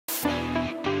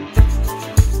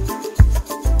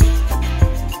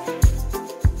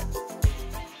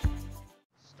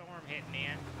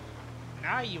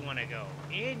how you want to go.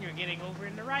 And you're getting over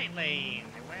in the right lane.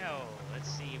 Well, let's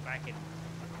see if I can...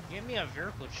 Give me a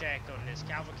vehicle check on this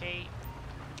cavalcade.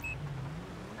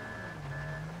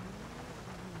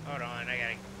 Hold on, I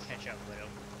gotta catch up with him.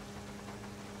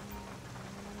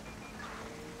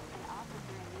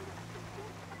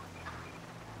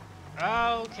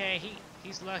 Okay,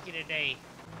 he's lucky today.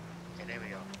 Okay, there we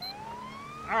go.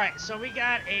 Alright, so we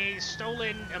got a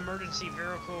stolen emergency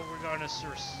vehicle. We're going to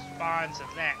respond to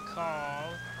that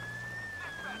call.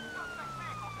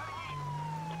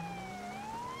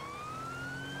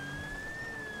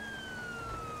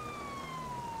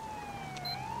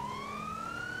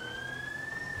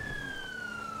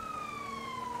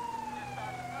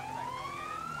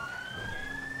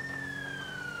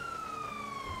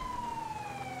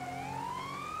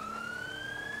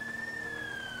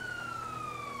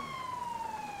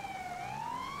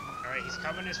 Alright, he's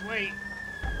coming this way.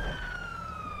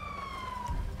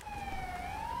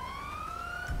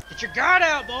 Get your guard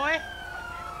out, boy!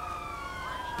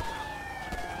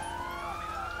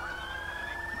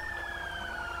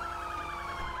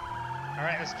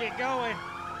 Alright, let's get going.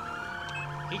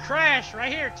 He crashed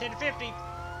right here, 1050.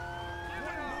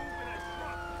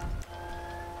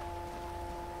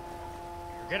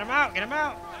 Get him out, get him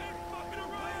out!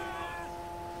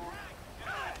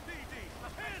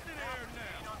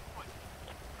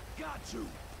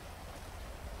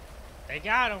 They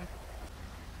got him.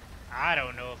 I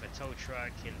don't know if a tow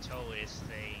truck can tow this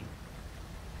thing.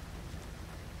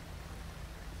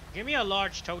 Give me a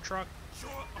large tow truck.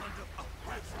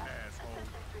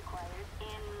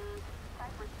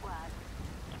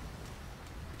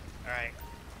 Alright.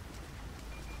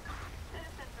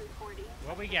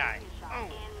 What we got? Oh,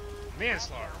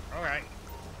 manslaughter. Alright.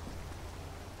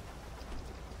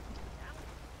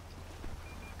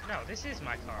 No, this is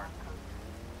my car.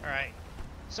 Alright.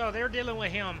 So they're dealing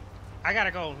with him. I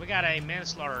gotta go. We got a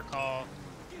manslaughter call.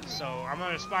 So I'm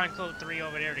gonna respond code 3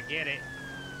 over there to get it.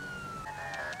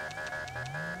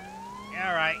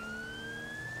 Alright.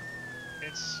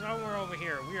 It's somewhere over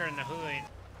here. We're in the hood.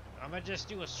 I'm gonna just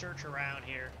do a search around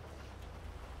here.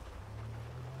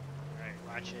 Alright,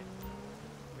 watch it.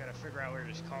 We gotta figure out where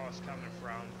this call is coming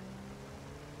from.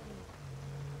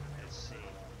 Let's see.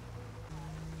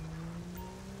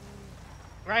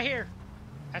 Right here.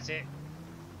 That's it.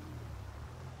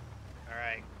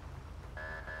 Alright.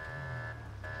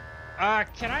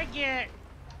 Can I get...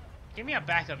 Give me a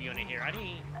backup unit here. I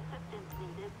need... Assistance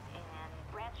needed in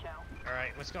Rancho.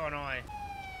 Alright, what's going on?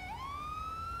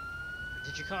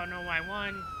 Did you call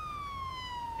 911?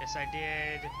 Yes, I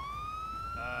did.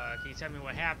 Can you tell me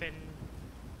what happened?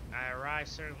 I arrived,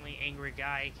 certainly angry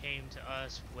guy came to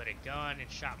us with a gun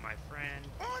and shot my friend.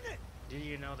 On it! Do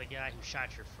you know the guy who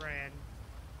shot your friend?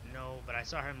 No, but I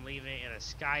saw him leaving in a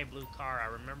sky blue car. I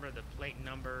remember the plate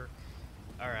number.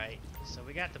 Alright, so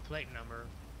we got the plate number.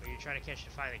 Are you trying to catch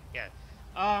the fight? Yeah.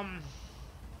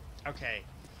 Okay.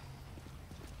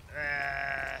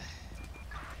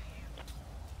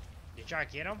 Did y'all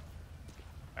get him?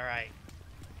 Alright.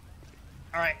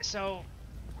 Alright, so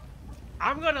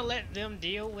I'm gonna let them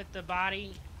deal with the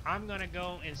body. I'm gonna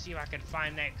go and see if I can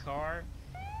find that car.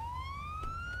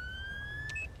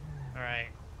 Alright.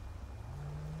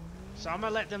 So I'm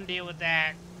gonna let them deal with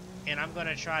that, and I'm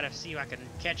gonna try to see if I can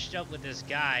catch up with this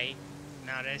guy.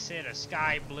 Now they said a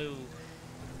sky blue,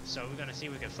 so we're gonna see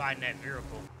if we can find that vehicle.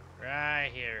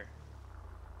 Right here.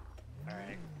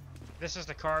 Alright. This is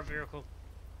the car vehicle.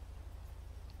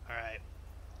 Alright.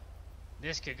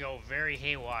 This could go very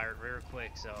haywire real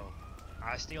quick, so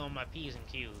I still on my P's and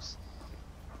Q's.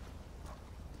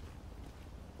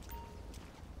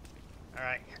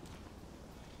 Alright.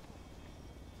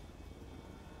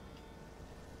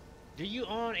 Do you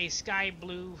own a sky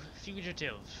blue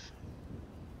fugitive?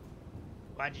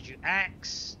 Why did you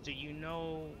ask? Do you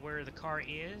know where the car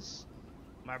is?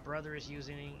 My brother is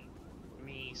using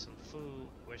me some food.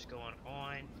 What's going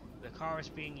on? The car is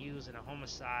being used in a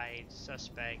homicide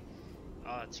suspect.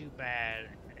 Too bad.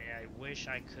 I wish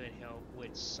I could help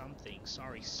with something.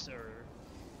 Sorry, sir.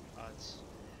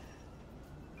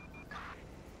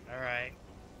 Alright.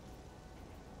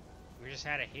 We just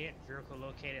had a hit. Vehicle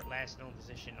located. Last known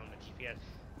position on the GPS.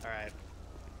 Alright.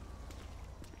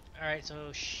 Alright,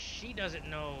 so she doesn't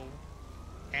know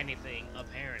anything,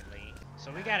 apparently.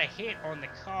 So we got a hit on the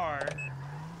car.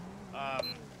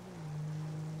 I'm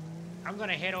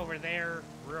gonna head over there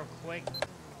real quick.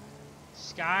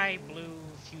 Sky blue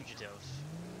fugitive.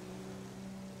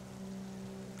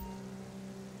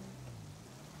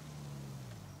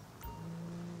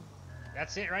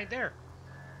 That's it right there.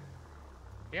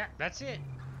 Yeah, that's it.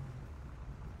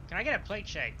 Can I get a plate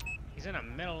check? He's in a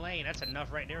middle lane. That's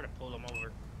enough right there to pull him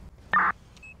over.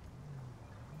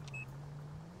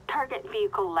 Target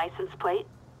vehicle license plate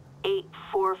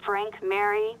 84 Frank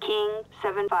Mary King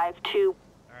 752.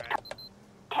 Alright.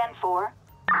 10-4.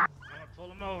 I'm gonna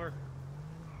pull him over.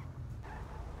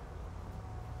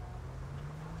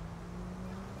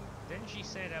 Didn't she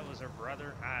say that was her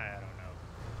brother? I don't know.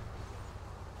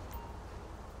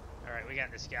 Alright, we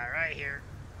got this guy right here.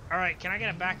 Alright, can I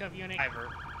get a backup unit?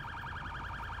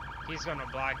 He's gonna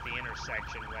block the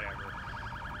intersection, whatever.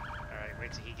 Alright,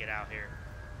 wait till he get out here.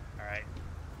 Alright.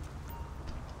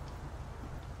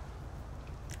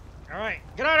 Alright,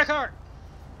 get out of the car!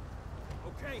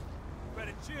 Okay, you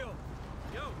better chill.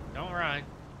 Yo. Don't run.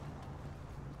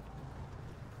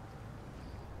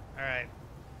 Alright.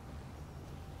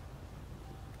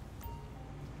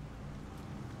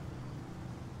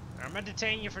 I'm gonna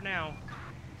detain you for now.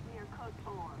 We are code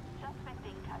 4. Suspect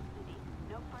in custody.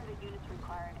 No further units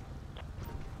required.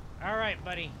 Alright,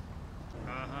 buddy.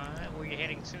 Uh-huh. Where you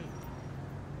heading to?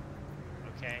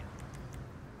 Okay.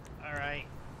 Alright.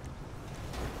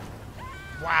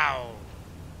 Wow.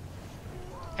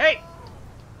 Hey!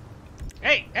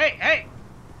 Hey! Hey! Hey!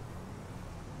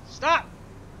 Stop!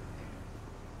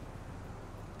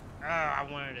 Oh, I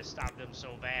wanted to stop them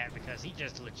so bad because he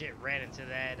just legit ran into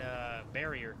that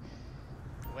barrier.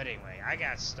 But anyway, I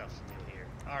got stuff to do here.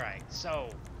 Alright, so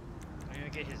I'm gonna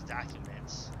get his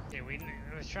documents. Okay,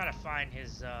 let's try to find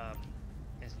his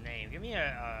name. Give me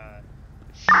a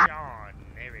Sean.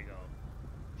 There we go.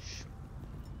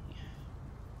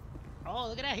 Oh,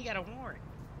 look at that, he got a warrant.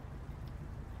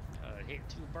 Hit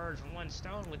 2 birds with 1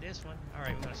 stone with this one.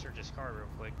 Alright, we're gonna search his car real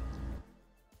quick.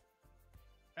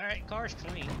 Alright, car's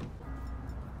clean.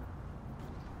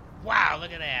 Wow,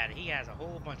 look at that. He has a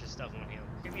whole bunch of stuff on him.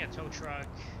 Give me a tow truck.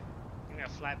 Give me a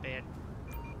flatbed.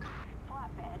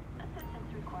 Flatbed.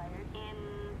 Assistance required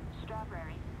in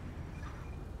Strawberry.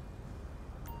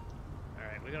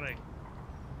 Alright, we're gonna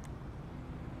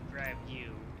grab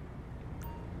you.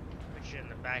 Put you in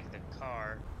the back of the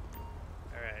car.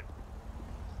 Alright.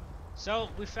 So,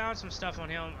 we found some stuff on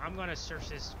him. I'm gonna search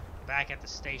this back at the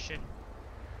station.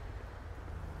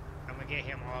 I'm gonna get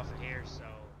him off of here, so...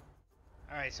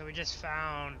 Alright, so we just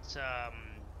found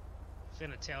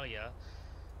Finitalia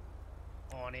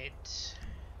on it.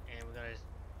 And we're gonna...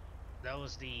 That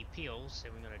was the pills,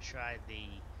 and we're gonna try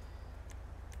the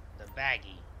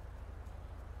baggie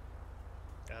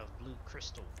of blue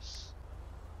crystals.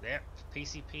 Yep,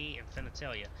 PCP and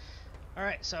Finitalia.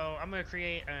 Alright, so I'm gonna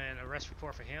create an arrest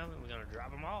report for him, and we're gonna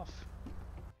drop him off.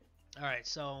 Alright,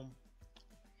 so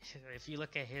if you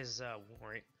look at his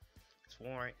warrant, his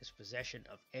warrant is possession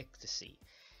of ecstasy.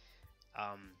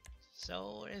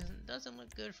 So it doesn't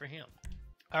look good for him.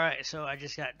 Alright, so I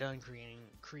just got done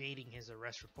creating his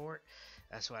arrest report.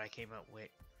 That's what I came up with.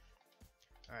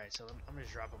 Alright, so I'm gonna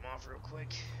drop him off real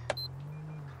quick.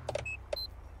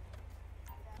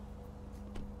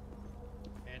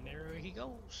 And there he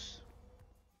goes.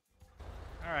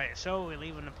 Alright, so we're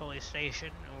leaving the police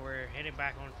station and we're heading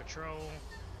back on patrol.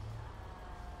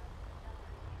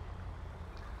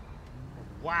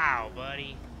 Wow,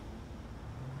 buddy.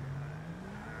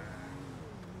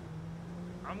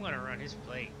 I'm gonna run his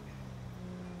plate.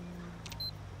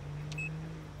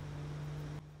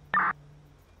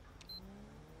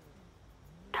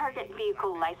 Target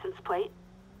vehicle license plate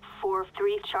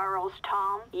 43 Charles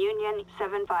Tom Union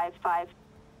 755.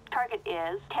 Target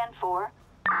is 10-4.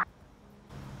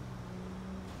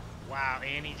 Wow,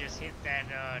 and he just hit that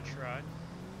truck.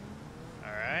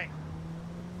 Alright.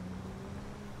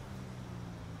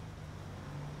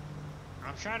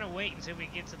 I'm trying to wait until we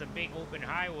get to the big open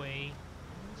highway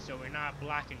so we're not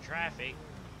blocking traffic.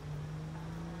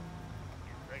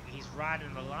 He's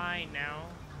riding the line now.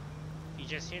 He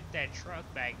just hit that truck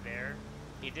back there.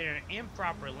 He did an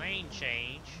improper lane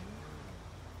change.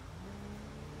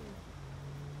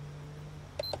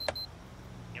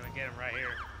 And we get him right here.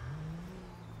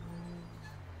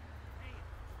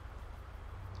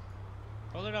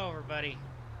 Pull it over, buddy.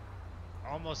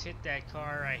 Almost hit that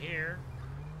car right here.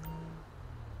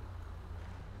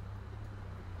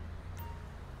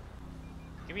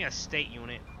 Give me a state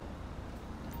unit.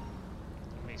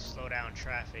 Let me slow down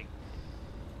traffic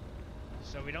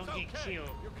so we don't get killed.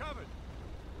 You're covered.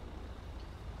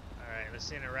 Alright, let's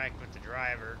interact with the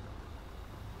driver.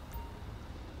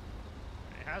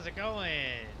 Hey, how's it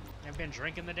going? I've been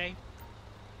drinking today.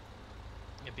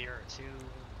 A beer or two.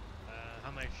 How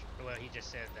much? Well, he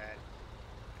just said that.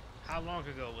 How long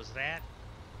ago was that?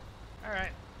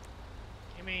 Alright.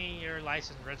 Give me your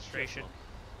license registration.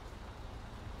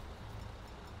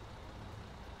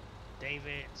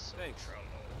 David. Thanks.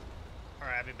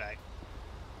 Alright, I'll be back.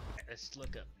 let's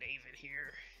look up David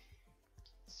here.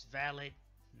 It's valid,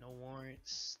 no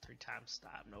warrants, 3 times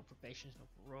stop, no probations, no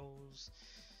paroles.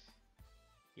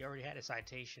 He already had a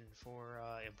citation for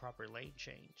improper lane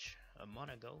change a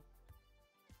month ago.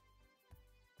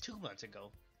 2 months ago.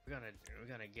 We're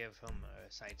gonna give him a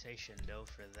citation though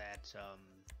for that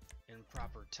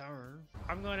improper turn.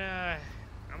 I'm gonna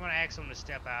ask him to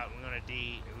step out. We're gonna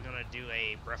do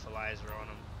a breathalyzer on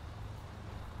him.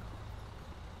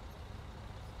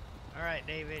 All right,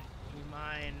 David, you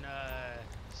mind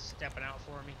stepping out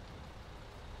for me?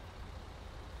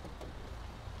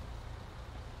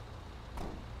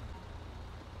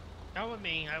 Come with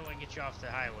me. I want to get you off the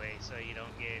highway so you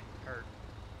don't get hurt.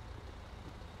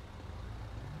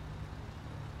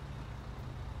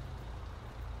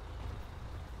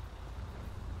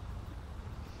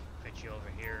 Put you over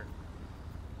here.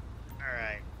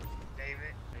 Alright,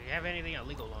 David, do you have anything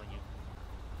illegal on you?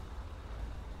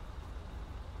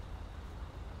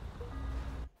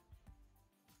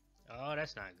 Oh,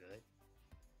 that's not good.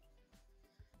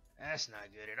 That's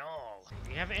not good at all.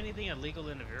 Do you have anything illegal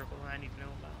in the vehicle I need to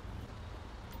know about?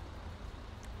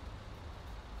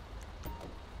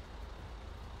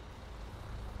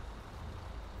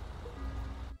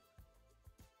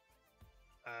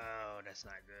 Oh, that's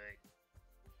not good.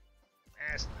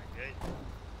 That's not good.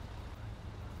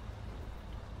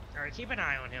 Alright, keep an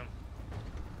eye on him.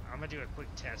 I'm gonna do a quick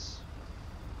test.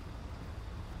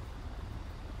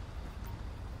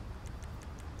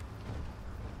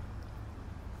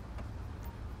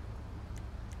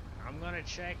 I'm gonna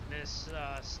check this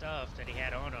stuff that he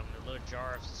had on him, the little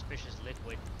jar of suspicious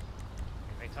liquid.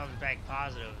 If it comes back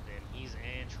positive, then he's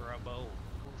in trouble.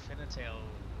 Finnatel,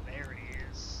 there it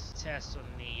is. Test on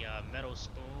the metal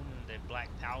spoon, the black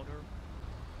powder.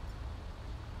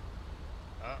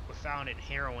 We found it,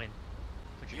 heroin.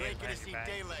 Put your You ain't gonna hands see behind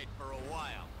your back. daylight for a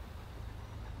while.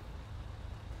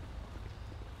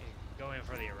 Go in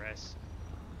for the arrest.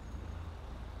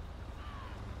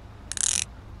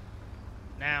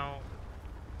 Now,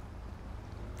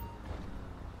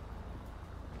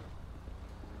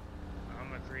 I'm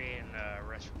gonna create an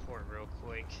arrest report real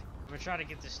quick. I'm gonna try to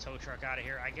get this tow truck out of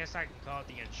here. I guess I can call it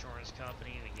the insurance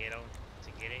company to get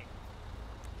it.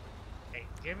 Hey,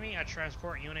 give me a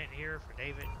transport unit here for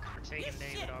David. We're taking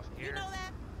David off here. You know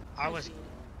that? I was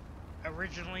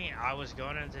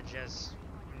going to just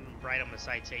write him a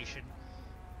citation,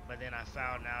 but then I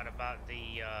found out about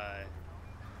the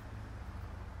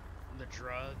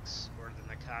drugs or the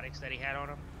narcotics that he had on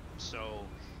him, so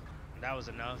that was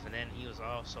enough. And then he was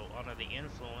also under the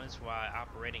influence while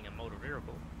operating a motor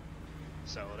vehicle,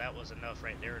 so that was enough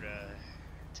right there to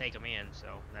take him in.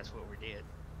 So that's what we did.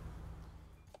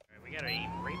 We got a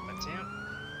rape attempt.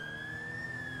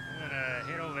 I'm gonna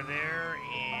head over there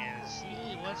and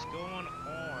see what's going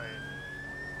on.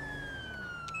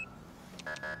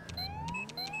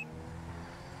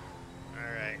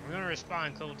 Alright, we're gonna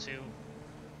respond code 2.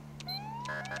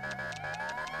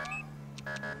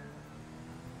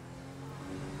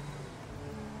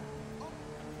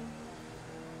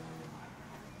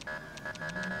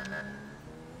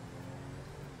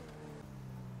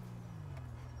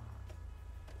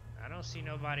 I don't see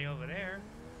nobody over there.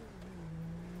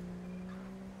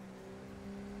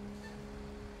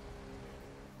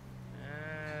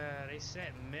 They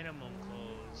set minimum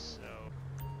clothes, so...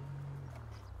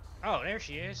 Oh, there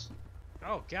she is.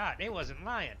 Oh god, they wasn't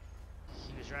lying.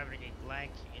 He was driving a black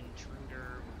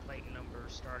Intruder. Plate number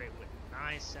started with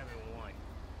 971.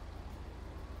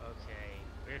 Okay,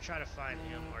 we're trying to find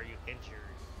him. Are you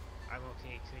injured? I'm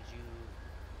okay. Could you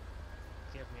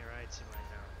give me a ride to my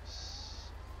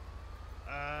house?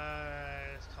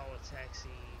 Let's call a taxi.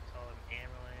 Call an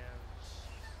ambulance.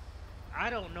 I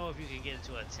don't know if you can get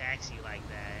into a taxi like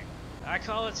that. I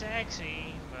call a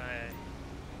taxi, but...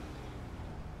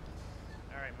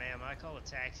 Alright, ma'am, I call a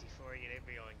taxi for you. They'll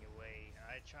be on your way.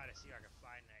 I try to see if I can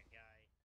find that